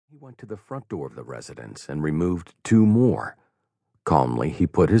went to the front door of the residence and removed 2 more. Calmly, he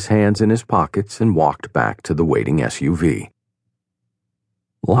put his hands in his pockets and walked back to the waiting SUV.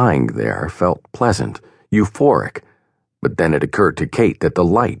 Lying there felt pleasant, euphoric, but then it occurred to Kate that the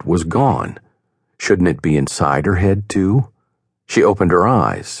light was gone. Shouldn't it be inside her head, too? She opened her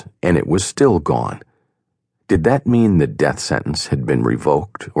eyes, and it was still gone. Did that mean the death sentence had been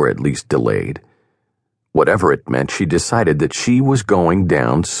revoked, or at least delayed? Whatever it meant, she decided that she was going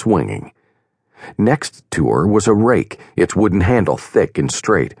down swinging. Next to her was a rake, its wooden handle thick and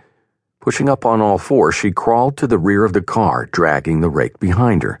straight. Pushing up on all fours, she crawled to the rear of the car, dragging the rake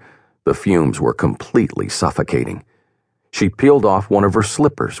behind her. The fumes were completely suffocating. She peeled off one of her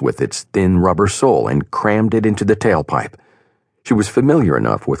slippers with its thin rubber sole and crammed it into the tailpipe. She was familiar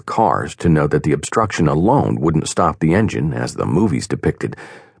enough with cars to know that the obstruction alone wouldn't stop the engine, as the movies depicted,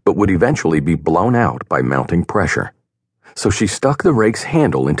 but would eventually be blown out by mounting pressure. So she stuck the rake's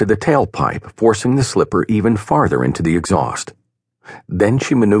handle into the tailpipe, forcing the slipper even farther into the exhaust. Then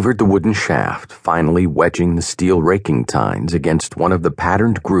she maneuvered the wooden shaft, finally wedging the steel raking tines against one of the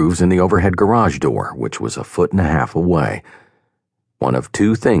patterned grooves in the overhead garage door, which was 1.5 feet away. One of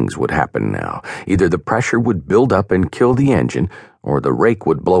 2 things would happen now. Either the pressure would build up and kill the engine, or the rake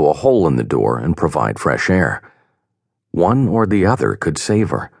would blow a hole in the door and provide fresh air. One or the other could save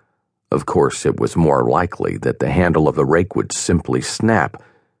her. Of course, it was more likely that the handle of the rake would simply snap.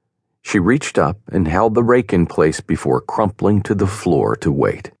 She reached up and held the rake in place before crumpling to the floor to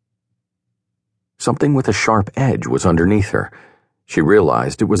wait. Something with a sharp edge was underneath her. She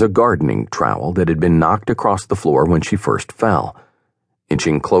realized it was a gardening trowel that had been knocked across the floor when she first fell.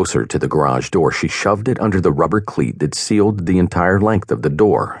 Inching closer to the garage door, she shoved it under the rubber cleat that sealed the entire length of the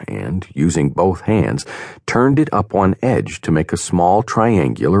door and, using both hands, turned it up on edge to make a small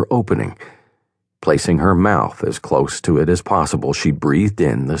triangular opening. Placing her mouth as close to it as possible, she breathed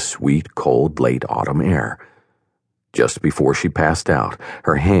in the sweet, cold, late autumn air. Just before she passed out,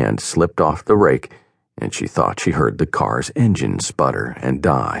 her hand slipped off the rake, and she thought she heard the car's engine sputter and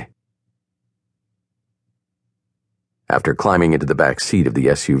die. After climbing into the back seat of the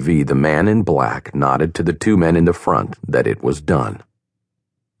SUV, the man in black nodded to the 2 men in the front that it was done.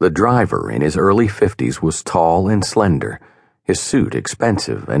 The driver, in his early 50s, was tall and slender, his suit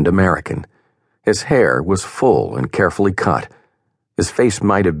expensive and American. His hair was full and carefully cut. His face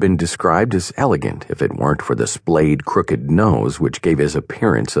might have been described as elegant if it weren't for the splayed, crooked nose which gave his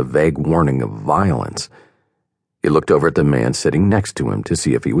appearance a vague warning of violence. He looked over at the man sitting next to him to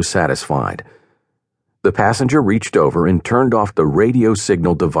see if he was satisfied. The passenger reached over and turned off the radio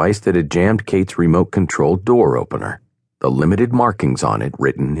signal device that had jammed Kate's remote-controlled door opener, the limited markings on it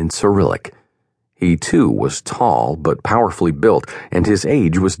written in Cyrillic. He, too, was tall but powerfully built, and his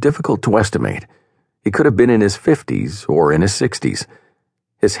age was difficult to estimate. He could have been in his 50s or in his 60s.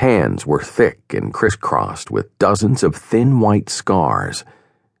 His hands were thick and crisscrossed with dozens of thin white scars.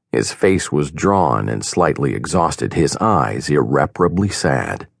 His face was drawn and slightly exhausted, his eyes irreparably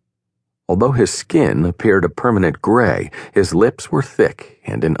sad. Although his skin appeared a permanent gray, his lips were thick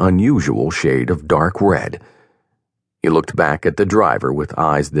and an unusual shade of dark red. He looked back at the driver with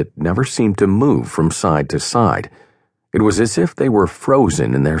eyes that never seemed to move from side to side. It was as if they were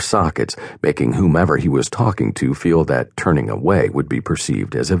frozen in their sockets, making whomever he was talking to feel that turning away would be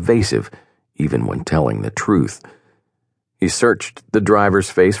perceived as evasive, even when telling the truth. He searched the driver's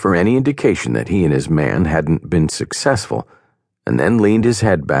face for any indication that he and his man hadn't been successful, and then leaned his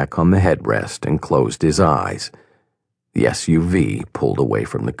head back on the headrest and closed his eyes. The SUV pulled away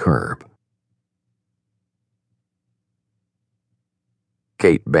from the curb.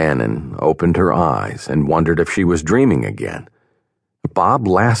 Kate Bannon opened her eyes and wondered if she was dreaming again. Bob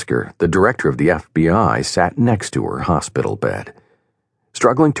Lasker, the director of the FBI, sat next to her hospital bed.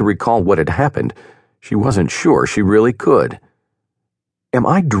 Struggling to recall what had happened, she wasn't sure she really could. "Am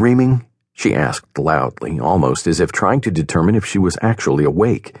I dreaming?" she asked loudly, almost as if trying to determine if she was actually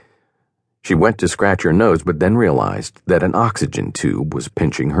awake. She went to scratch her nose, but then realized that an oxygen tube was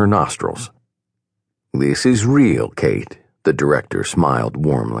pinching her nostrils. "This is real, Kate," the director smiled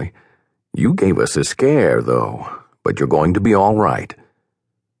warmly. "You gave us a scare, though, but you're going to be all right."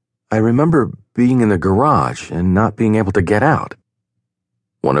 "I remember being in the garage and not being able to get out."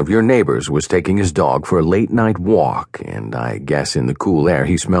 "One of your neighbors was taking his dog for a late-night walk, and I guess in the cool air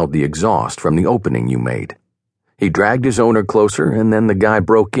he smelled the exhaust from the opening you made. He dragged his owner closer, and then the guy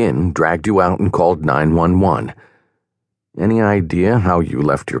broke in, dragged you out, and called 911. Any idea how you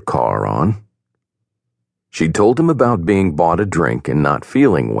left your car on?" She told him about being bought a drink and not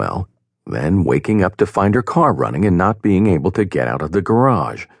feeling well, then waking up to find her car running and not being able to get out of the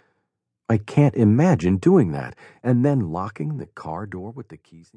garage. "I can't imagine doing that, and then locking the car door with the keys."